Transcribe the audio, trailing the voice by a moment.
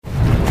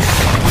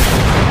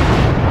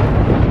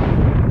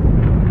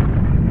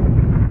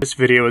This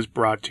video is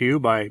brought to you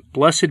by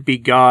Blessed Be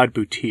God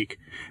Boutique,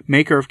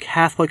 maker of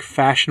Catholic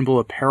fashionable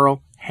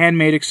apparel,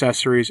 handmade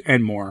accessories,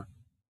 and more.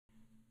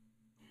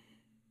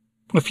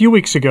 A few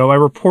weeks ago, I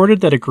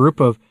reported that a group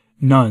of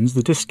nuns,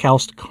 the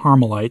Discalced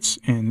Carmelites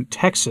in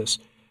Texas,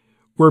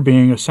 were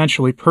being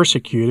essentially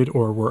persecuted,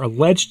 or were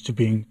alleged to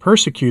being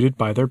persecuted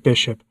by their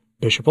bishop,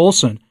 Bishop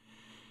Olson.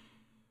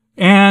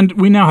 And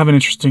we now have an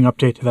interesting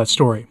update to that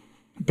story.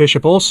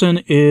 Bishop Olson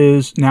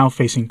is now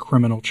facing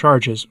criminal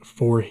charges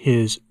for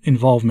his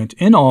involvement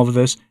in all of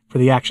this, for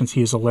the actions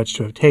he is alleged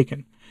to have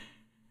taken.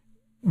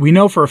 We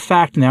know for a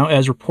fact now,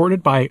 as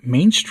reported by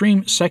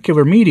mainstream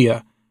secular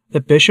media,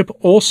 that Bishop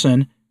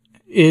Olson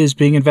is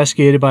being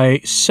investigated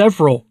by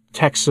several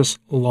Texas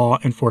law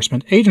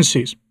enforcement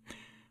agencies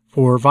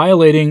for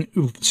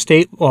violating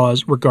state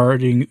laws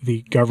regarding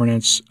the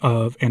governance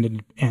of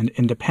and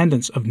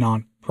independence of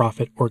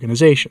nonprofit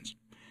organizations.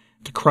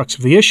 The crux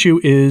of the issue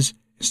is,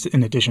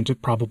 in addition to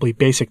probably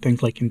basic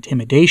things like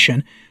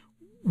intimidation,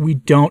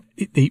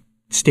 the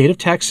state of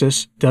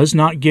Texas does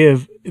not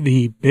give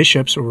the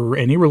bishops or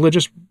any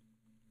religious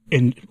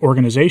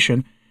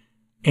organization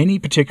any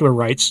particular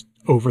rights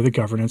over the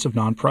governance of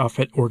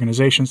nonprofit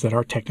organizations that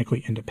are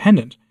technically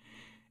independent.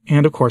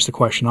 And of course, the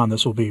question on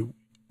this will be,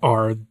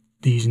 are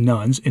these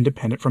nuns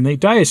independent from the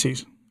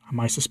diocese?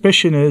 My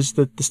suspicion is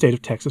that the state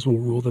of Texas will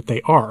rule that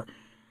they are.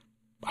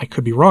 I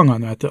could be wrong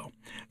on that, though.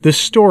 This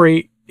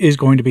story is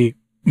going to be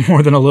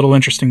more than a little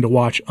interesting to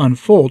watch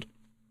unfold.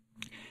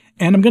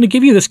 And I'm going to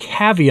give you this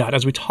caveat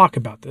as we talk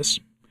about this.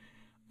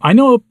 I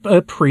know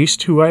a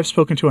priest who I've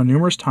spoken to on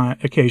numerous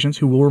occasions,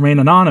 who will remain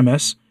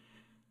anonymous,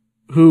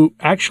 who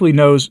actually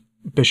knows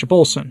Bishop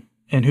Olson,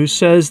 and who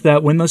says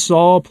that when this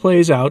all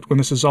plays out, when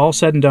this is all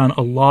said and done,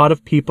 a lot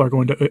of people are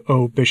going to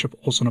owe Bishop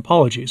Olson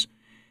apologies,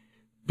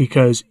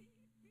 because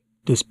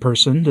this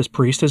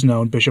priest has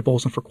known Bishop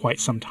Olson for quite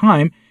some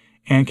time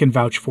and can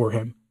vouch for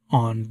him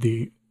on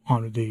the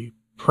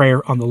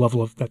prayer, on the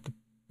level of that the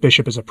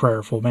bishop is a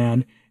prayerful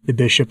man. The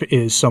bishop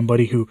is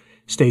somebody who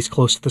stays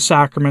close to the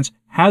sacraments,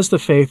 has the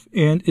faith,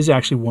 and is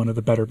actually one of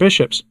the better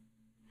bishops.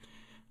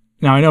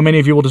 Now, I know many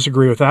of you will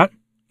disagree with that.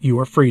 You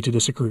are free to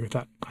disagree with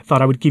that. I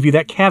thought I would give you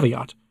that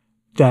caveat,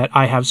 that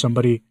I have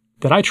somebody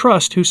that I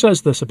trust who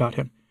says this about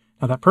him.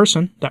 Now, that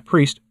person, that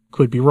priest,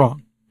 could be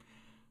wrong.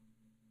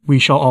 We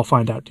shall all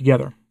find out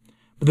together.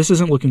 But this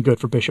isn't looking good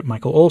for Bishop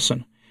Michael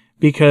Olson,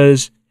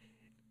 because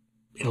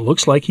it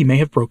looks like he may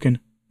have broken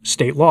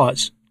state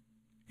laws,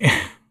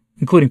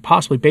 including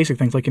possibly basic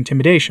things like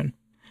intimidation.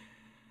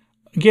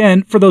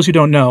 Again, for those who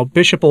don't know,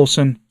 Bishop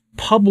Olson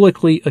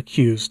publicly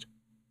accused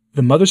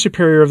the Mother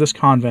Superior of this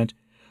convent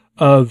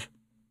of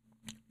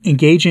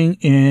engaging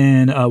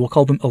in, we'll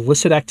call them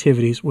illicit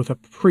activities, with a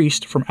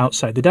priest from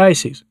outside the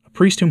diocese, a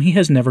priest whom he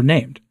has never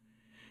named.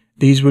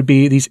 These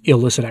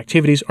illicit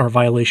activities are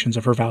violations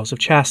of her vows of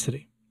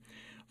chastity.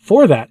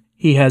 For that,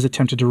 he has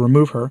attempted to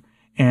remove her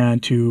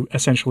and to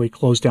essentially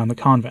close down the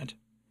convent.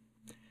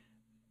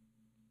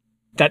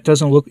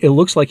 It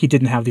looks like he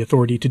didn't have the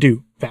authority to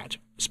do that,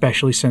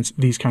 especially since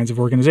these kinds of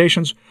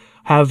organizations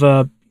have,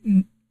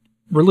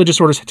 religious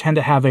orders tend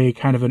to have a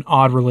kind of an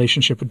odd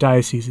relationship with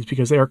dioceses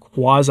because they are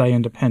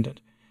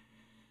quasi-independent.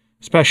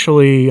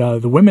 Especially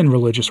the women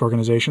religious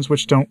organizations,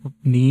 which don't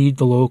need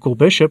the local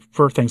bishop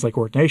for things like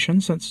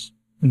ordination, since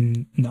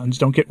nuns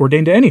don't get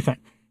ordained to anything.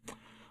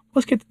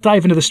 Let's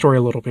dive into the story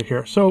a little bit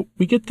here. So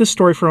we get this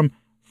story from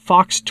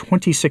Fox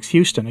 26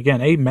 Houston,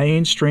 again, a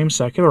mainstream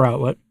secular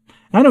outlet.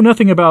 I know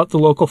nothing about the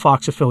local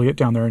Fox affiliate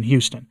down there in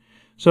Houston.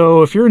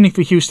 So if you're in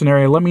the Houston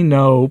area, let me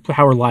know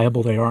how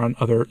reliable they are on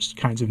other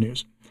kinds of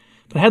news.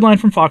 The headline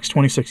from Fox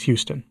 26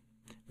 Houston: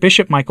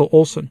 Bishop Michael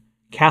Olson,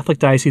 Catholic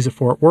Diocese of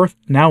Fort Worth,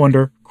 now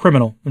under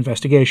criminal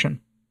investigation.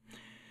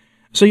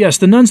 So yes,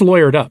 the nuns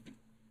lawyered up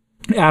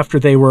after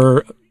they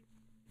were,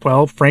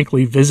 well,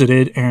 frankly,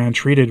 visited and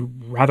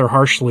treated rather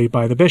harshly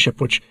by the bishop,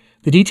 which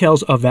the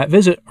details of that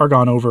visit are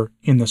gone over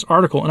in this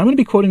article. And I'm going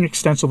to be quoting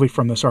extensively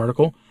from this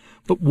article.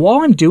 But while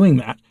I'm doing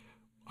that,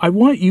 I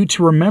want you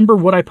to remember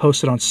what I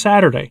posted on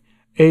Saturday,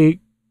 a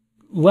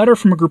letter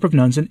from a group of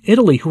nuns in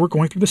Italy who were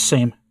going through the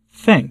same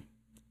thing.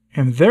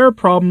 And their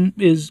problem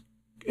is,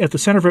 at the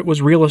center of it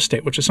was real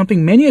estate, which is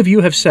something many of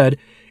you have said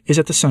is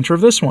at the center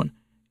of this one.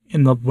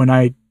 When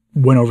I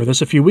went over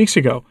this a few weeks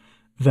ago,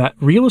 that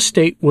real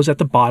estate was at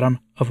the bottom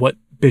of what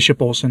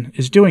Bishop Olson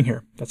is doing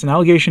here. That's an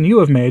allegation you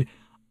have made.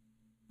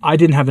 I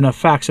didn't have enough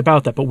facts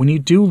about that, but when you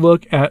do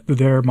look at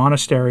their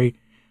monastery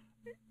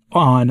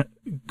on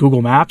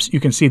Google Maps, you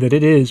can see that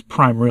it is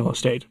prime real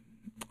estate.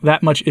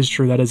 That much is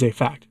true. That is a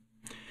fact.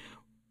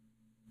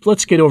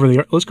 Let's go over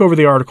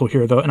the article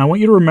here, though, and I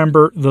want you to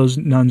remember those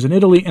nuns in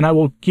Italy, and I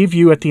will give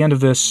you at the end of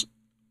this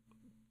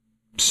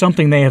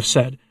something they have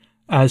said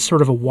as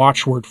sort of a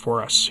watchword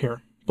for us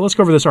here. But let's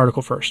go over this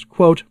article first.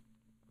 Quote,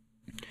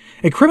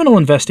 a criminal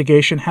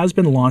investigation has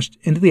been launched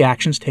into the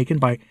actions taken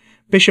by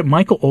Bishop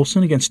Michael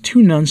Olson against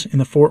two nuns in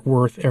the Fort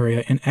Worth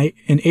area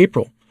in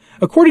April,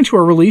 According to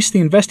a release, the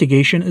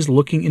investigation is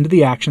looking into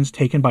the actions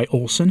taken by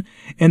Olson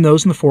and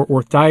those in the Fort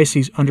Worth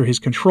Diocese under his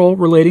control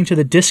relating to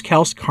the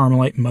Discalced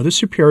Carmelite Mother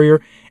Superior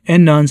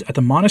and nuns at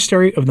the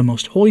Monastery of the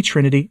Most Holy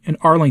Trinity in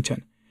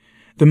Arlington.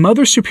 The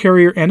Mother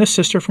Superior and a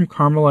sister from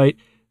Carmelite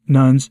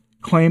nuns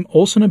claim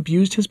Olson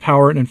abused his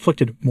power and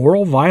inflicted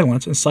moral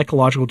violence and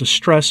psychological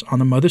distress on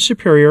the Mother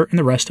Superior and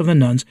the rest of the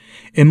nuns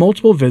in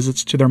multiple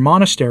visits to their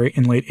monastery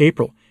in late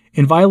April,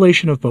 in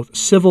violation of both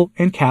civil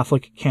and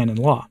Catholic canon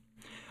law.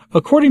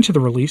 According to the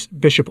release,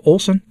 Bishop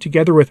Olson,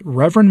 together with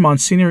Reverend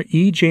Monsignor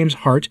E. James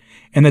Hart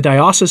and the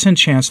Diocesan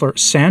Chancellor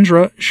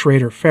Sandra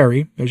Schrader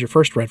Ferry, there's your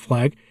first red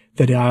flag,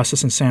 the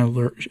Diocesan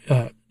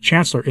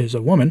Chancellor is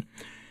a woman,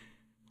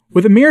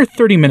 with a mere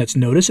 30 minutes'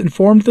 notice,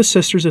 informed the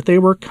sisters that they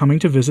were coming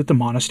to visit the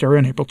monastery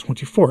on April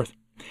 24th.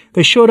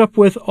 They showed up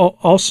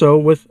also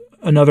with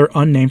another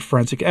unnamed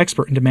forensic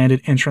expert and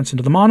demanded entrance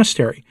into the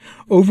monastery,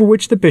 over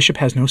which the bishop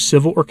has no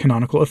civil or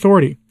canonical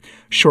authority.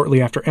 Shortly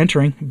after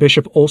entering,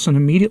 Bishop Olson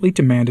immediately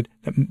demanded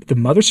that the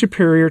Mother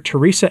Superior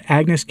Teresa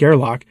Agnes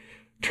Gerlach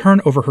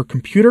turn over her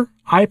computer,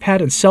 iPad,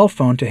 and cell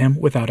phone to him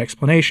without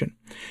explanation.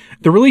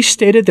 The release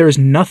stated there is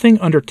nothing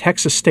under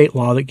Texas state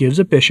law that gives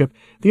a bishop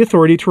the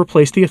authority to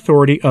replace the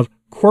authority of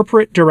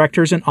corporate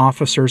directors and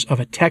officers of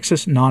a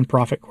Texas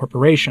nonprofit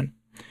corporation.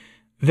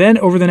 Then,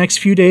 over the next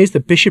few days, the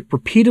bishop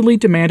repeatedly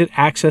demanded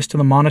access to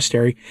the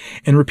monastery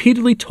and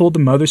repeatedly told the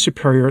Mother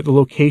Superior the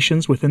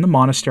locations within the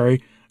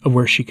monastery of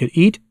where she could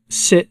eat,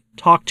 sit,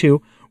 talk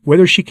to,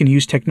 whether she can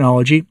use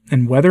technology,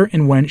 and whether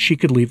and when she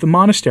could leave the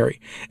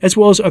monastery, as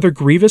well as other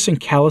grievous and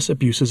callous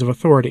abuses of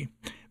authority.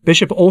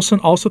 Bishop Olson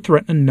also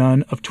threatened a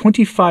nun of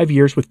 25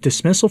 years with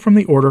dismissal from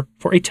the order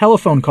for a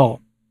telephone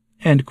call.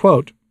 End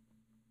quote.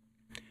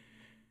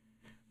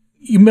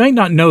 You might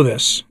not know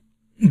this,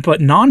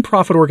 but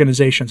nonprofit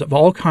organizations of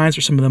all kinds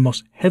are some of the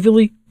most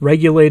heavily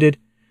regulated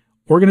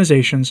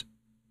organizations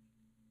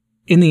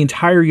in the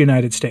entire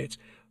United States,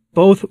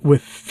 both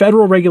with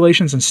federal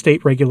regulations and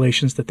state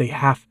regulations that they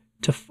have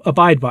to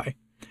abide by.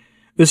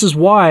 This is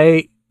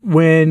why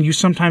when you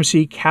sometimes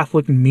see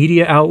Catholic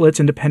media outlets,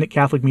 independent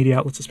Catholic media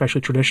outlets,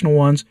 especially traditional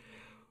ones,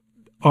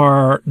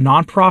 are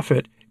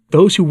nonprofit,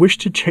 those who wish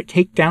to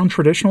take down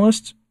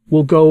traditionalists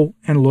will go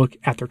and look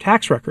at their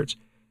tax records.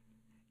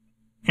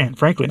 And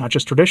frankly, not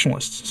just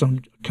traditionalists,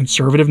 some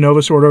conservative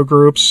Novus Ordo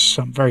groups,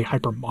 some very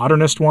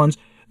hyper-modernist ones,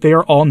 they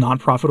are all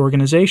nonprofit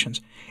organizations.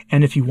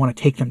 And if you want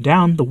to take them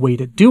down, the way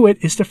to do it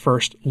is to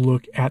first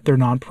look at their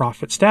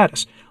nonprofit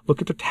status,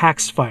 look at their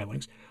tax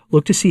filings,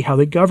 look to see how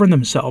they govern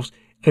themselves,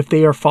 if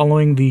they are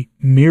following the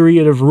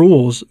myriad of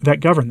rules that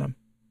govern them.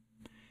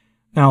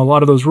 Now, a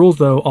lot of those rules,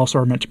 though, also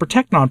are meant to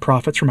protect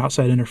nonprofits from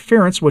outside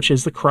interference, which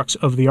is the crux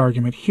of the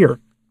argument here.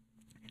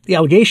 The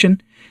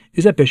allegation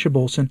is that Bishop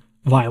Olson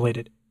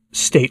violated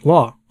state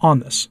law on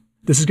this.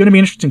 This is going to be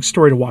an interesting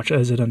story to watch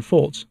as it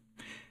unfolds.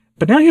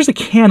 But now here's the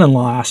canon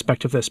law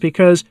aspect of this,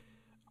 because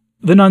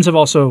the nuns have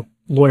also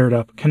lawyered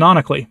up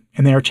canonically,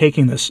 and they are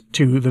taking this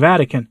to the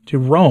Vatican, to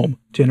Rome,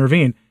 to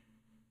intervene.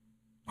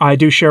 I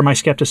do share my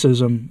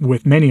skepticism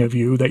with many of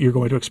you that you're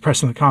going to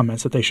express in the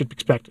comments that they should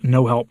expect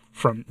no help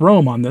from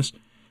Rome on this.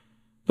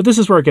 But this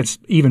is where it gets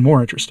even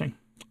more interesting.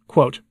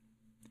 Quote,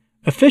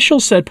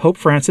 officials said Pope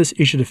Francis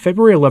issued a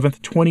February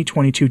 11th,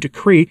 2022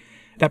 decree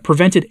that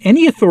prevented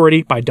any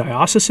authority by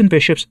diocesan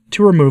bishops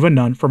to remove a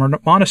nun from a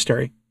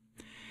monastery.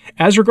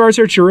 As regards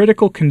their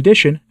juridical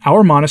condition,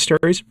 our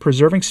monasteries,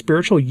 preserving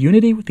spiritual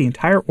unity with the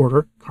entire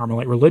order,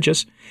 Carmelite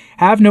religious,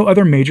 have no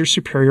other major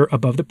superior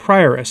above the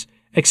prioress,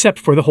 except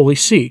for the Holy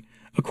See,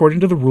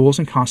 according to the rules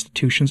and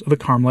constitutions of the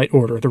Carmelite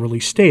order, the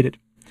release stated.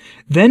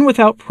 Then,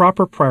 without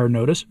proper prior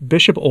notice,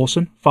 Bishop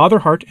Olson, Father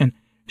Hart, and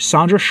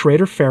Sandra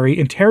Schrader Ferry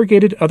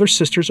interrogated other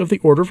sisters of the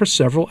order for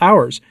several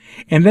hours,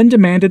 and then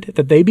demanded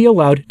that they be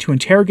allowed to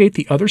interrogate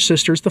the other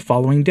sisters the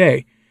following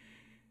day.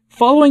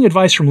 Following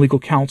advice from legal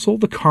counsel,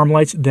 the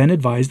Carmelites then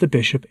advised the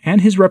bishop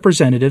and his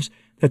representatives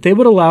that they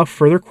would allow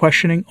further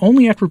questioning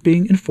only after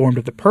being informed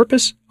of the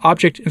purpose,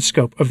 object, and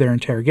scope of their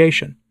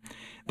interrogation.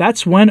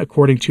 That's when,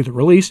 according to the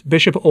release,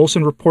 Bishop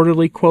Olson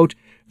reportedly, quote,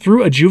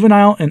 threw a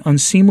juvenile and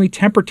unseemly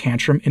temper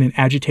tantrum in an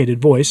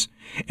agitated voice,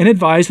 and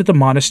advised that the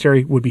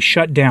monastery would be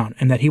shut down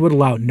and that he would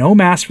allow no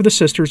mass for the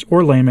sisters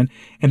or laymen,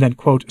 and then,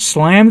 quote,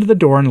 slammed the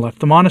door and left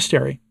the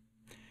monastery.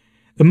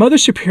 The Mother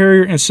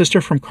Superior and sister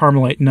from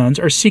Carmelite nuns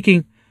are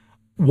seeking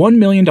 $1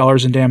 million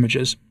in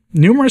damages.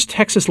 Numerous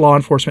Texas law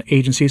enforcement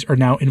agencies are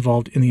now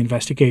involved in the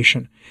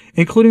investigation,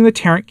 including the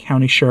Tarrant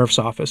County Sheriff's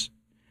Office.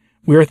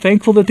 We are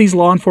thankful that these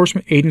law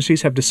enforcement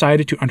agencies have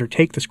decided to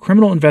undertake this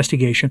criminal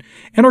investigation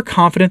and are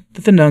confident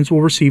that the nuns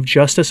will receive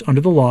justice under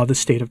the law of the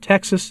state of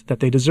Texas that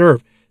they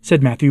deserve,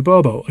 said Matthew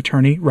Bobo,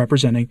 attorney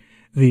representing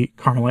the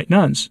Carmelite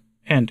nuns.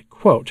 End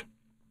quote.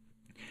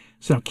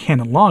 So now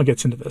canon law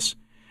gets into this.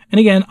 And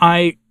again,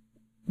 I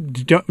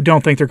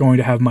don't think they're going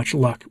to have much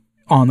luck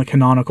on the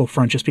canonical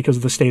front just because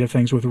of the state of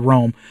things with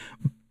Rome.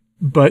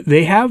 But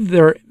they have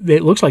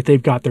it looks like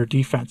they've got their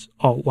defense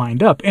all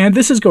lined up. And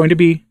this is going to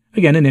be,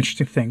 again, an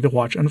interesting thing to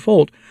watch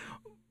unfold.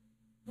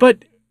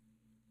 But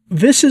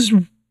this is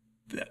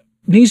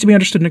needs to be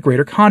understood in a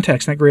greater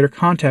context. And that greater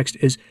context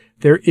is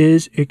there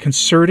is a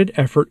concerted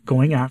effort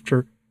going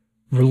after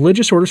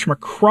religious orders from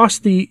across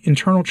the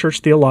internal church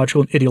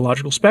theological and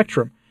ideological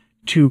spectrum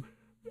to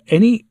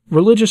any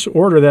religious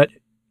order that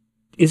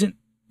isn't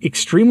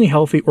extremely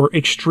healthy or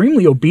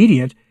extremely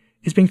obedient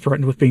is being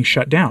threatened with being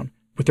shut down,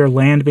 with their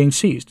land being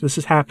seized. This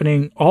is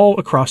happening all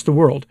across the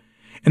world.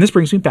 And this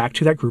brings me back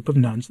to that group of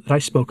nuns that I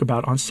spoke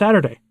about on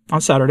Saturday. On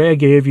Saturday, I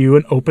gave you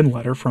an open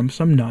letter from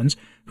some nuns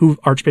who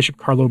Archbishop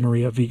Carlo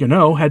Maria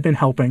Vigano had been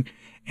helping.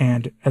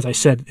 And as I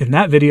said in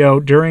that video,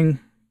 during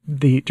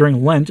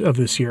Lent of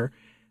this year,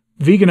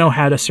 Vigano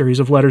had a series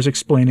of letters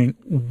explaining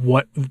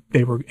what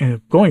they were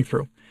going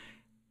through.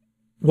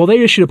 Well, they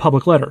issued a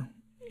public letter.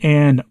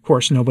 And of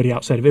course, nobody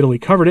outside of Italy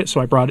covered it,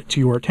 so I brought it to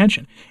your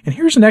attention. And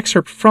here's an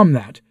excerpt from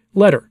that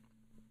letter.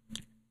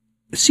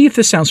 See if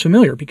this sounds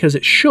familiar, because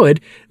it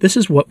should. This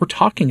is what we're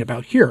talking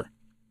about here,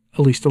 at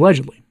least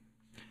allegedly.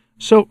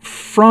 So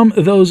from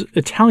those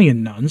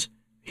Italian nuns,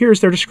 here's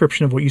their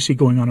description of what you see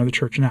going on in the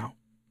church now.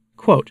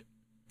 Quote,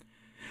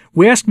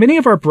 "We ask many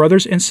of our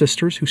brothers and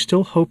sisters who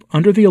still hope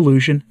under the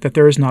illusion that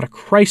there is not a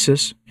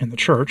crisis in the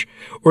church,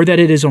 or that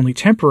it is only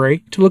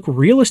temporary, to look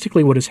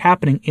realistically what is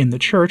happening in the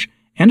church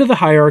and of the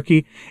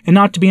hierarchy, and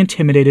not to be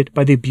intimidated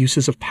by the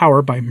abuses of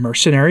power by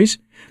mercenaries,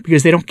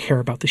 because they don't care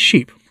about the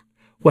sheep.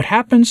 What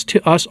happens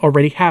to us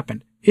already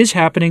happened, is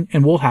happening,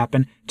 and will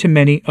happen to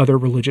many other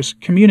religious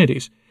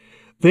communities.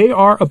 They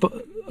are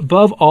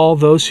above all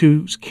those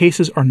whose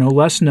cases are no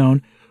less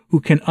known, who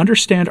can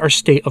understand our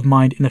state of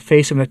mind in the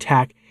face of an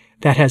attack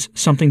that has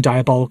something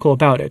diabolical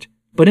about it.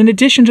 But in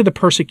addition to the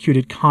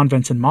persecuted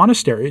convents and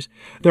monasteries,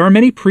 there are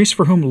many priests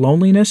for whom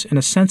loneliness and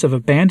a sense of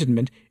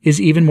abandonment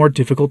is even more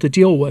difficult to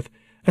deal with,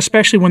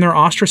 especially when their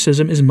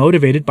ostracism is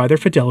motivated by their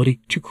fidelity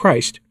to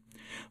Christ.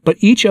 But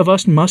each of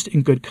us must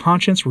in good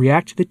conscience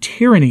react to the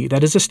tyranny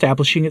that is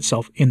establishing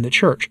itself in the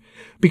church,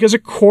 because a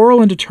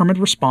choral and determined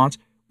response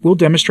will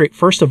demonstrate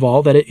first of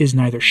all that it is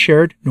neither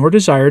shared nor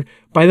desired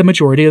by the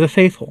majority of the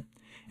faithful,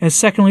 and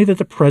secondly that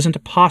the present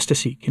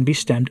apostasy can be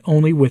stemmed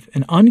only with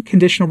an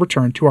unconditional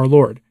return to our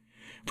Lord.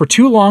 For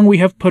too long we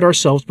have put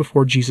ourselves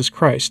before Jesus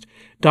Christ,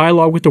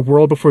 dialogue with the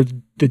world before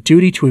the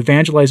duty to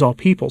evangelize all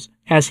peoples,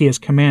 as he has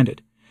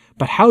commanded.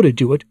 But how to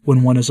do it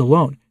when one is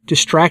alone,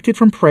 distracted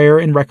from prayer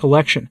and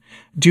recollection,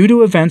 due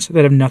to events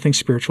that have nothing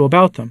spiritual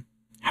about them?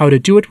 How to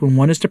do it when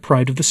one is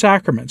deprived of the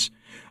sacraments,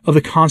 of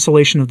the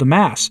consolation of the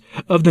Mass,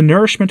 of the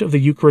nourishment of the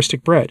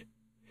Eucharistic bread?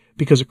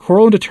 Because a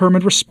choral and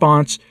determined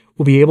response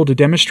will be able to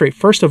demonstrate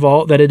first of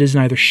all that it is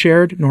neither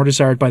shared nor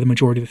desired by the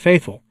majority of the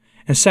faithful,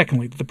 and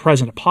secondly that the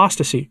present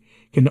apostasy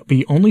can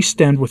be only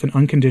stemmed with an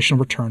unconditional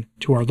return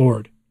to our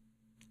Lord."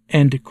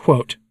 End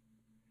quote.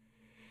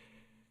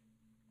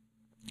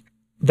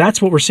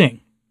 That's what we're seeing.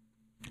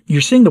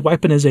 You're seeing the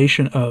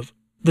weaponization of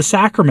the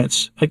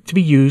sacraments to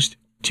be used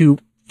to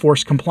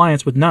force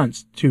compliance with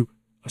nuns, to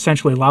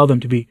essentially allow them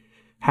to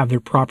have their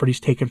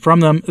properties taken from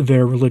them,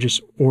 their religious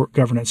or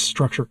governance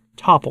structure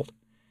toppled.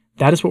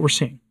 That is what we're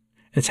seeing.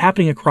 It's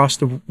happening across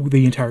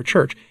the entire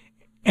church.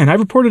 And I've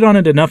reported on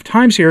it enough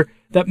times here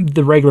that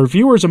the regular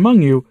viewers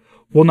among you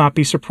will not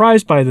be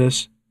surprised by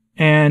this.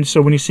 And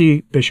so when you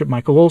see Bishop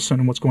Michael Olson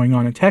and what's going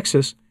on in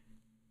Texas,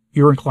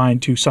 you're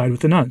inclined to side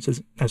with the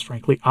nuns, as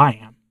frankly I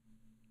am.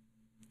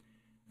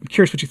 I'm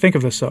curious what you think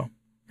of this, though.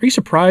 Are you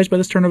surprised by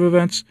this turn of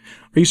events?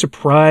 Are you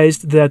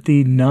surprised that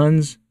the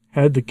nuns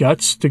had the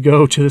guts to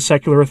go to the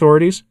secular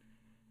authorities?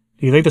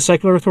 Do you think the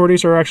secular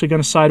authorities are actually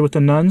going to side with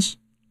the nuns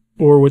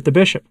or with the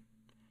bishop?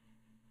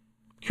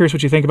 Curious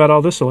what you think about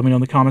all this, so let me know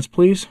in the comments,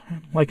 please.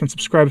 Like and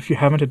subscribe if you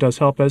haven't. It does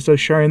help, as does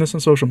sharing this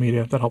on social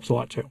media. That helps a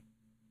lot, too.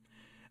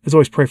 As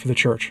always, pray for the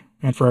church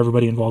and for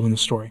everybody involved in the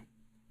story.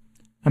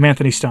 I'm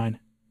Anthony Stein.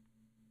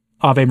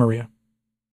 Ave Maria.